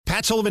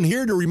Matt Sullivan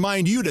here to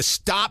remind you to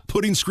stop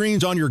putting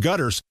screens on your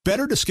gutters.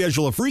 Better to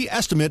schedule a free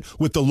estimate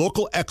with the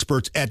local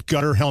experts at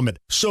Gutter Helmet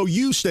so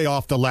you stay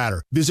off the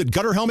ladder. Visit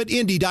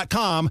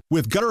GutterHelmetIndy.com.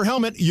 With Gutter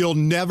Helmet, you'll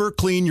never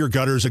clean your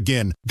gutters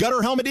again.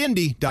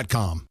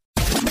 GutterHelmetIndy.com.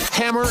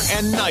 Hammer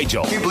and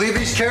Nigel. Can you believe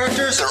these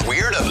characters are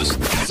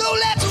weirdos? So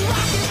let's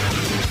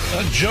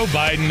rock it! Joe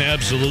Biden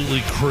absolutely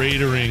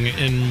cratering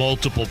in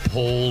multiple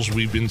polls.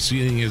 We've been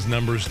seeing his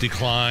numbers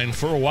decline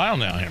for a while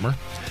now, Hammer.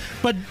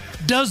 But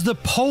does the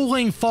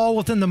polling fall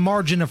within the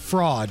margin of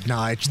fraud,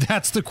 Nige?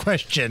 That's the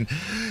question.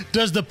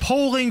 Does the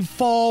polling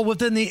fall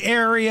within the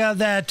area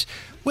that,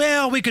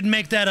 well, we could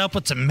make that up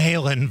with some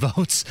mail-in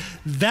votes?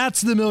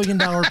 That's the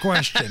million-dollar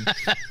question.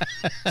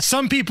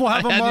 Some people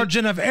have a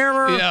margin of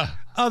error. Yeah.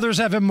 Others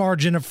have a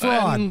margin of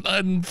fraud. I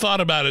hadn't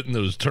thought about it in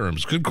those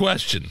terms. Good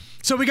question.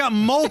 So we got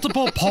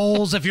multiple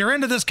polls. If you're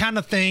into this kind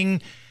of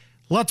thing,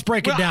 let's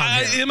break it down.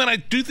 I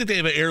do think they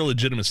have an air of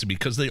legitimacy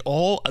because they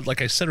all,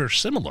 like I said, are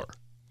similar.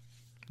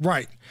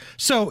 Right.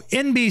 So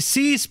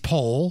NBC's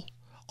poll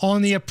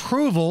on the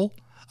approval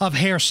of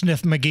Hair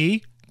Sniff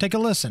McGee. Take a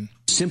listen.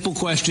 Simple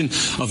question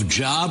of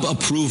job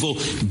approval.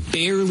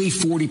 Barely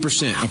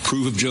 40%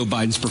 approve of Joe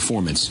Biden's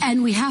performance.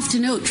 And we have to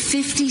note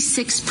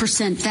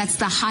 56%. That's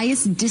the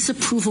highest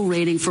disapproval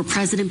rating for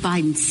President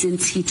Biden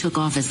since he took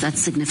office.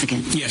 That's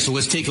significant. Yeah, so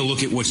let's take a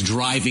look at what's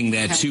driving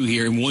that too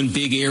here. In one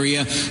big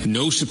area,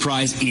 no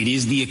surprise, it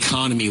is the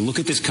economy. Look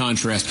at this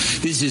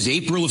contrast. This is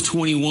April of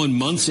 21,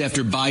 months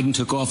after Biden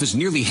took office.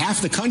 Nearly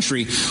half the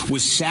country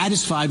was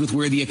satisfied with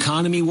where the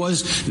economy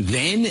was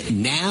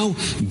then. Now,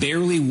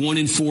 barely 1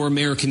 in 4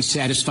 Americans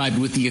satisfied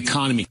with the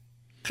economy.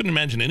 Couldn't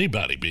imagine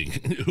anybody being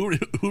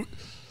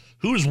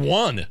who's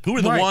one? Who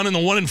are the 1 and the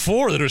 1 in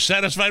 4 that are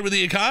satisfied with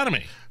the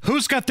economy?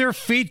 Who's got their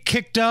feet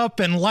kicked up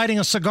and lighting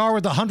a cigar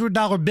with a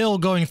 $100 bill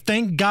going,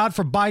 thank God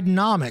for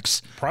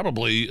Bidenomics?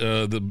 Probably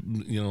the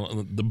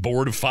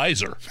board of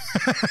Pfizer.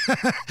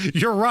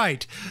 You're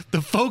right.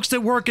 The folks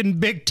that work in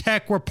big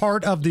tech were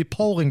part of the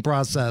polling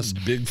process.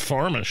 Big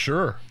pharma,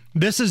 sure.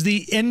 This is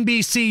the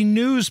NBC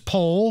News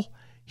poll.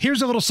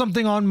 Here's a little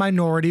something on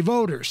minority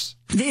voters.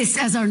 This,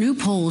 as our new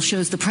poll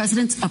shows, the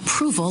president's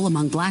approval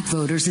among black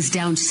voters is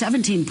down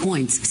 17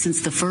 points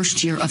since the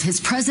first year of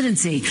his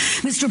presidency.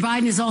 Mr.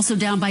 Biden is also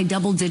down by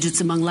double digits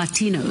among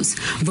Latinos,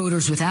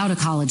 voters without a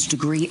college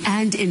degree,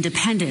 and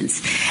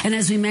independents. And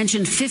as we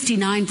mentioned,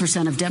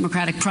 59% of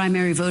Democratic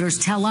primary voters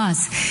tell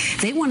us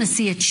they want to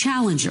see a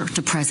challenger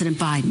to President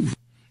Biden.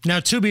 Now,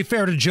 to be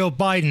fair to Joe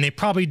Biden, they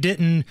probably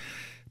didn't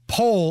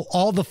poll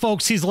all the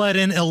folks he's let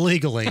in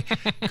illegally,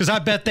 because I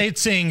bet they'd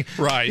sing,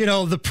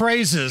 the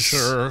praises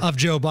of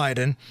Joe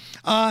Biden.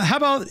 How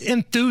about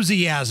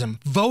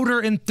enthusiasm,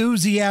 voter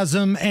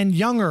enthusiasm, and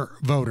younger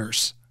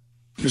voters?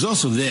 There's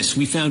also this.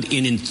 We found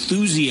an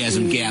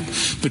enthusiasm gap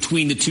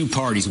between the two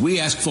parties.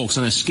 We asked folks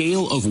on a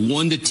scale of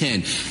 1 to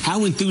 10,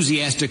 how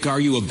enthusiastic are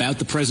you about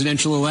the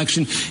presidential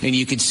election? And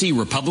you can see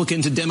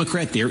Republican to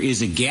Democrat, there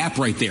is a gap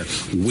right there.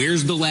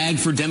 Where's the lag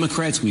for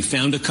Democrats? We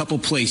found a couple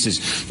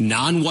places.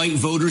 Non-white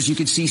voters, you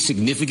can see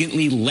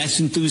significantly less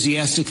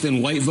enthusiastic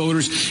than white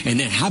voters. And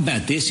then how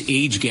about this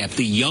age gap?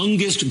 The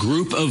youngest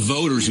group of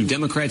voters who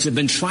Democrats have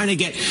been trying to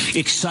get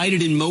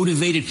excited and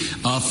motivated,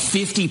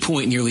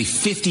 nearly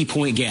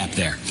 50-point gap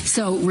there.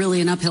 So really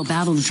an uphill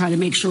battle to try to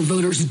make sure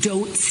voters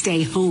don't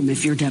stay home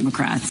if you're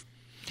Democrats.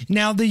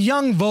 Now, the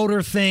young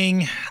voter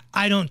thing,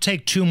 I don't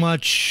take too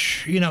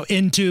much,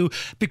 into,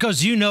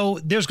 because, there's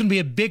going to be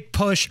a big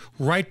push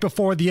right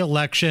before the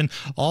election.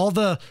 All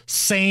the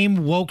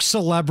same woke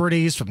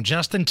celebrities from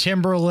Justin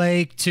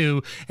Timberlake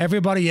to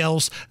everybody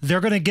else,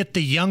 they're going to get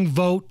the young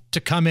vote to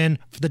come in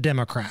for the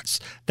Democrats.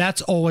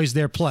 That's always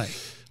their play.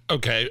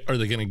 Okay, are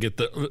they going to get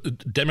the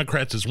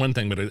Democrats is one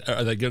thing, but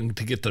are they going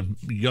to get the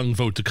young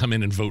vote to come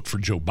in and vote for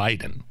Joe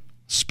Biden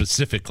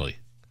specifically?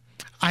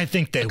 I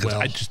think they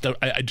will.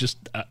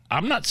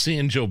 I'm not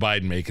seeing Joe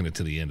Biden making it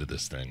to the end of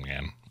this thing,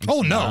 man.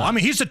 No. I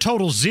mean, he's a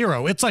total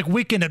zero. It's like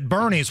Weekend at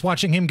Bernie's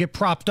watching him get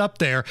propped up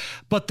there.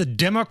 But the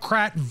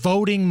Democrat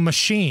voting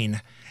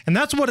machine, and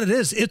that's what it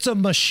is. It's a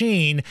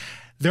machine.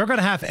 They're going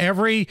to have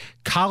every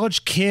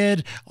college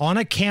kid on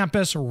a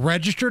campus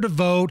register to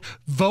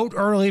vote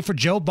early for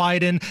Joe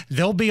Biden.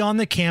 They'll be on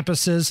the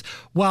campuses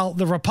while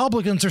the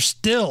Republicans are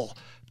still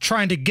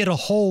trying to get a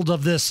hold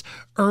of this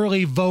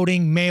early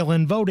voting,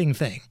 mail-in voting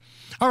thing.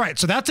 All right,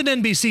 so that's an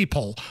NBC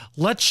poll.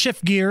 Let's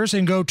shift gears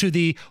and go to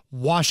the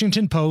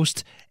Washington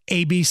Post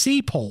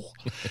ABC poll.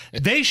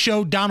 They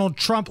show Donald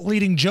Trump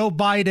leading Joe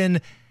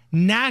Biden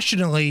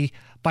nationally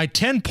by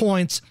 10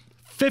 points,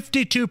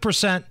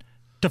 52%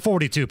 to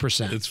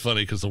 42%. It's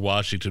funny because the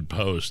Washington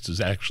Post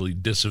has actually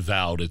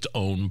disavowed its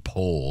own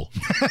poll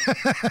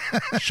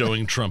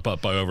showing Trump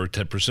up by over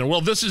 10%.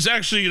 Well, this is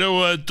actually,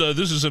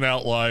 this is an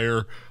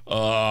outlier.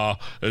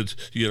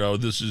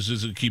 This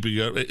isn't keeping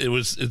up.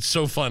 It's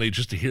so funny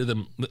just to hear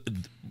them.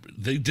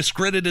 They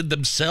discredited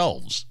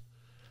themselves.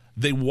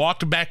 They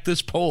walked back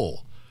this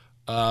poll.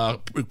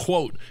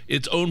 Quote,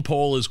 its own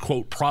poll is,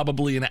 quote,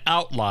 probably an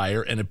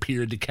outlier and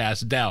appeared to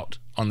cast doubt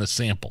on the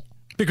sample.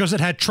 Because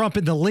it had Trump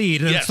in the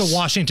lead, and yes, it's the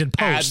Washington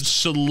Post.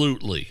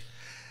 Absolutely.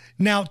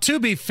 Now, to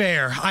be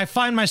fair, I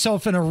find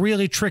myself in a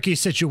really tricky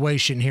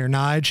situation here,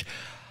 Nige.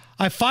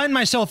 I find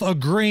myself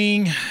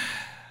agreeing,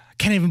 I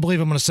can't even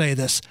believe I'm going to say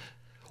this,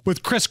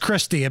 with Chris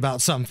Christie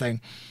about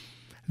something,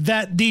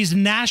 that these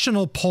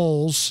national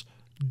polls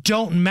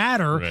don't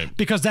matter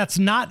because that's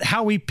not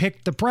how we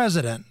picked the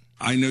president.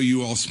 I know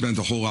you all spent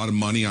a whole lot of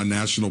money on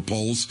national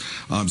polls,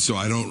 so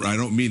I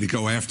don't mean to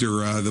go after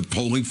the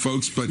polling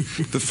folks, but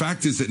the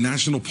fact is that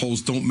national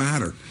polls don't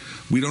matter.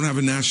 We don't have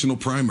a national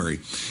primary.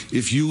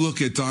 If you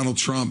look at Donald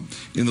Trump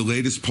in the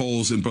latest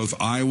polls in both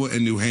Iowa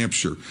and New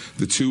Hampshire,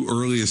 the two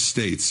earliest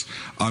states,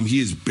 he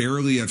is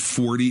barely at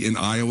 40 in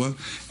Iowa,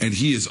 and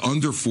he is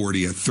under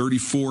 40 at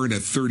 34 and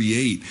at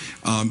 38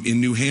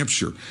 in New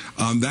Hampshire.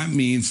 That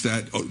means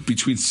that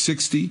between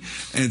 60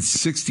 and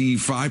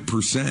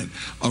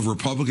 65% of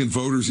Republican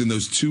voters in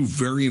those two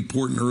very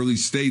important early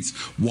states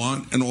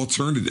want an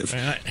alternative.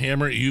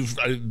 Hammer,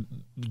 I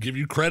give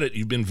you credit.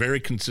 You've been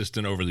very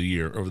consistent over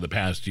the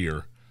past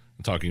year,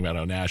 talking about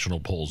how national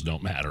polls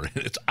don't matter.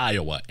 It's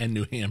Iowa and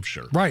New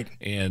Hampshire. Right.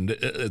 And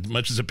as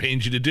much as it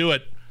pains you to do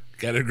it,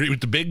 got to agree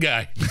with the big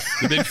guy,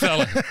 the big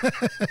fella.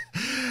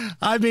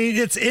 I mean,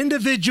 it's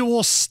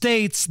individual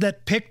states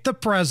that pick the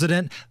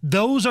president.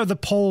 Those are the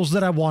polls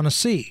that I want to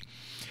see.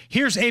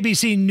 Here's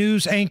ABC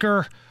News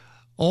anchor,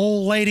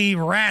 old lady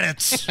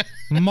Raddatz,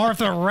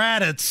 Martha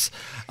Raddatz.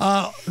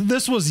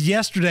 This was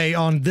yesterday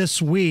on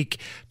This Week,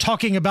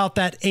 talking about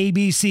that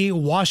ABC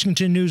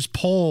Washington News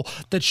poll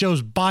that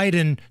shows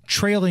Biden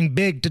trailing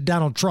big to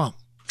Donald Trump.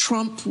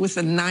 Trump with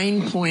a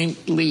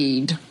 9-point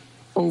lead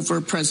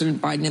over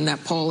President Biden in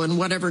that poll, and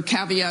whatever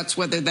caveats,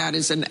 whether that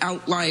is an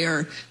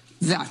outlier,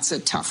 that's a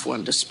tough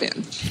one to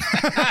spin.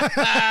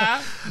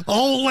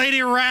 Old lady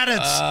Raddatz.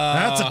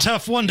 That's a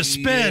tough one to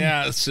spin.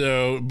 Yeah,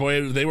 so,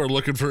 boy, they were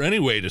looking for any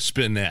way to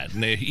spin that.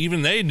 And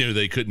even they knew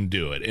they couldn't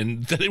do it.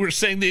 And they were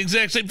saying the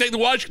exact same thing the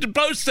Washington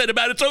Post said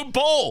about its own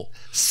poll.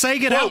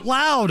 Saying it out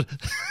loud.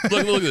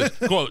 Look at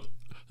this. Quote,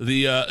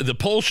 the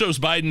poll shows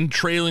Biden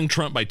trailing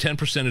Trump by 10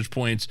 percentage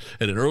points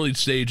at an early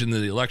stage in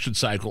the election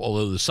cycle,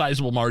 although the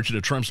sizable margin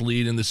of Trump's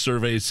lead in this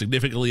survey is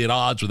significantly at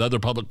odds with other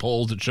public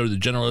polls that show the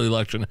general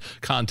election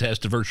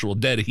contest to virtual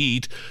dead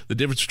heat. The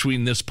difference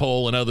between this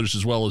poll and others,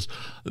 as well as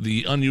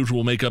the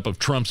unusual makeup of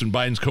Trump's and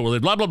Biden's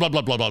coalition, blah, blah, blah,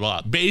 blah, blah, blah,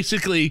 blah.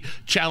 Basically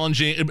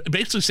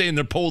saying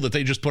their poll that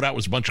they just put out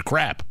was a bunch of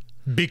crap.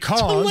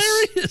 Because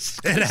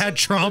it had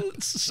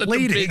Trump such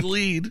leading. a big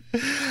lead.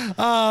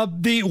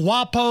 The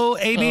WAPO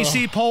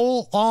ABC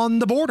poll on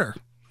the border.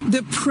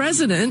 The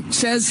president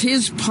says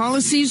his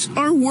policies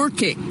are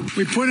working.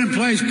 We put in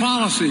place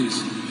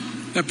policies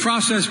that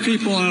process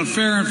people in a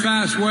fair and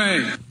fast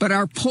way. But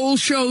our poll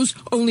shows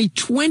only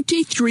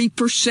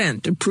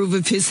 23% approve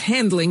of his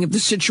handling of the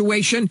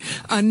situation,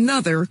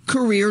 another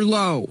career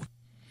low.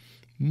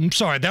 I'm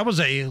sorry, that was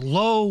a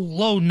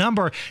low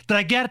number. Did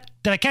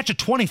I catch a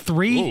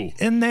 23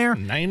 in there?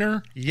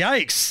 Niner?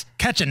 Yikes.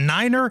 Catch a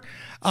niner?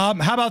 How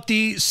about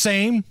the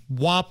same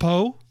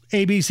WAPO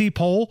ABC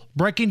poll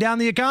breaking down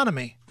the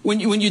economy? When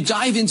you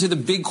dive into the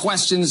big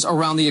questions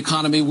around the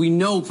economy, we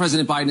know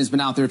President Biden has been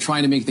out there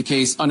trying to make the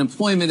case.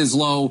 Unemployment is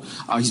low.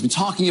 He's been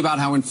talking about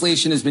how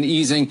inflation has been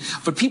easing,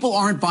 but people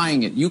aren't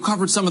buying it. You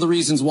covered some of the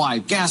reasons why.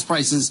 Gas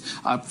prices,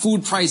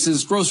 food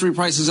prices, grocery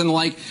prices, and the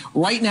like.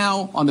 Right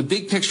now, on the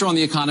big picture on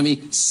the economy,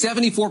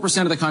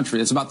 74% of the country,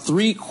 that's about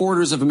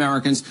 3/4 of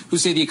Americans, who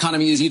say the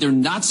economy is either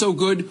not so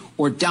good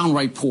or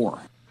downright poor.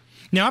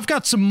 Now, I've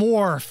got some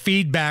more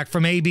feedback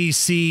from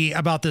ABC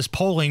about this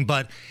polling,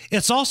 but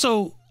it's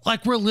also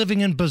like we're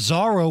living in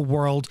bizarro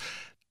world,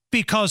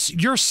 because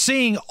you're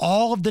seeing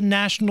all of the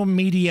national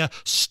media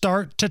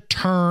start to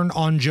turn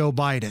on Joe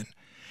Biden.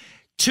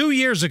 2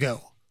 years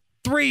ago,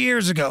 3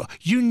 years ago,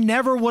 you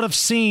never would have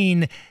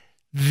seen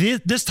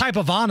this type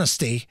of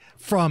honesty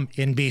from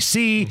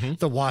NBC,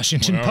 the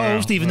Washington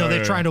Post, even though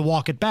they're trying to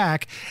walk it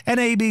back, and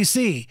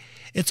ABC.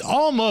 It's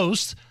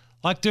almost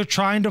like they're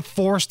trying to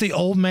force the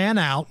old man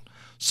out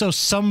so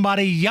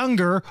somebody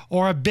younger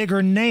or a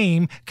bigger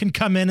name can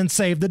come in and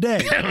save the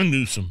day.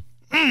 Newsom.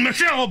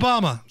 Michelle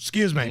Obama.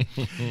 Excuse me.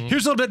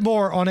 Here's a little bit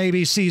more on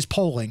ABC's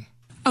polling.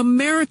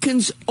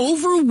 Americans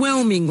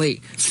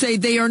overwhelmingly say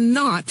they are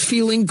not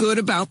feeling good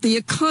about the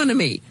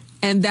economy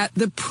and that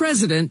the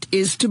president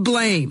is to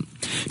blame.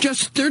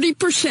 Just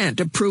 30%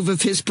 approve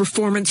of his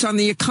performance on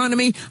the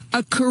economy,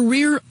 a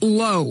career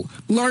low,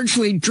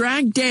 largely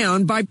dragged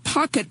down by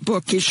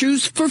pocketbook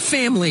issues for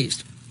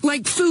families,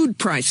 like food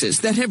prices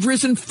that have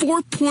risen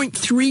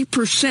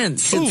 4.3%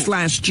 since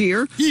last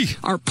year.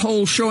 Our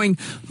poll showing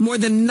more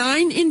than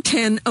 9 in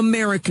 10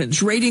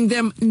 Americans rating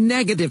them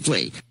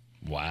negatively.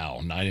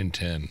 Wow, 9 in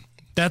 10.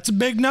 That's a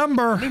big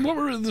number. I mean, what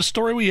was the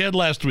story we had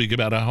last week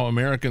about how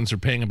Americans are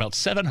paying about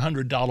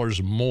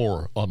 $700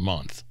 more a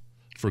month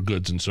for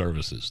goods and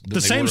services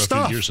than they were a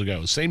few years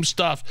ago? Same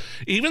stuff.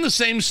 Even the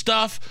same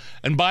stuff,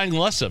 and buying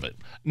less of it.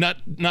 Not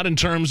in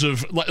terms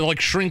of like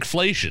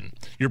shrinkflation.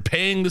 You're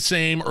paying the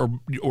same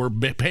or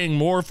paying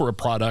more for a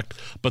product,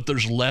 but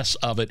there's less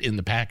of it in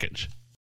the package.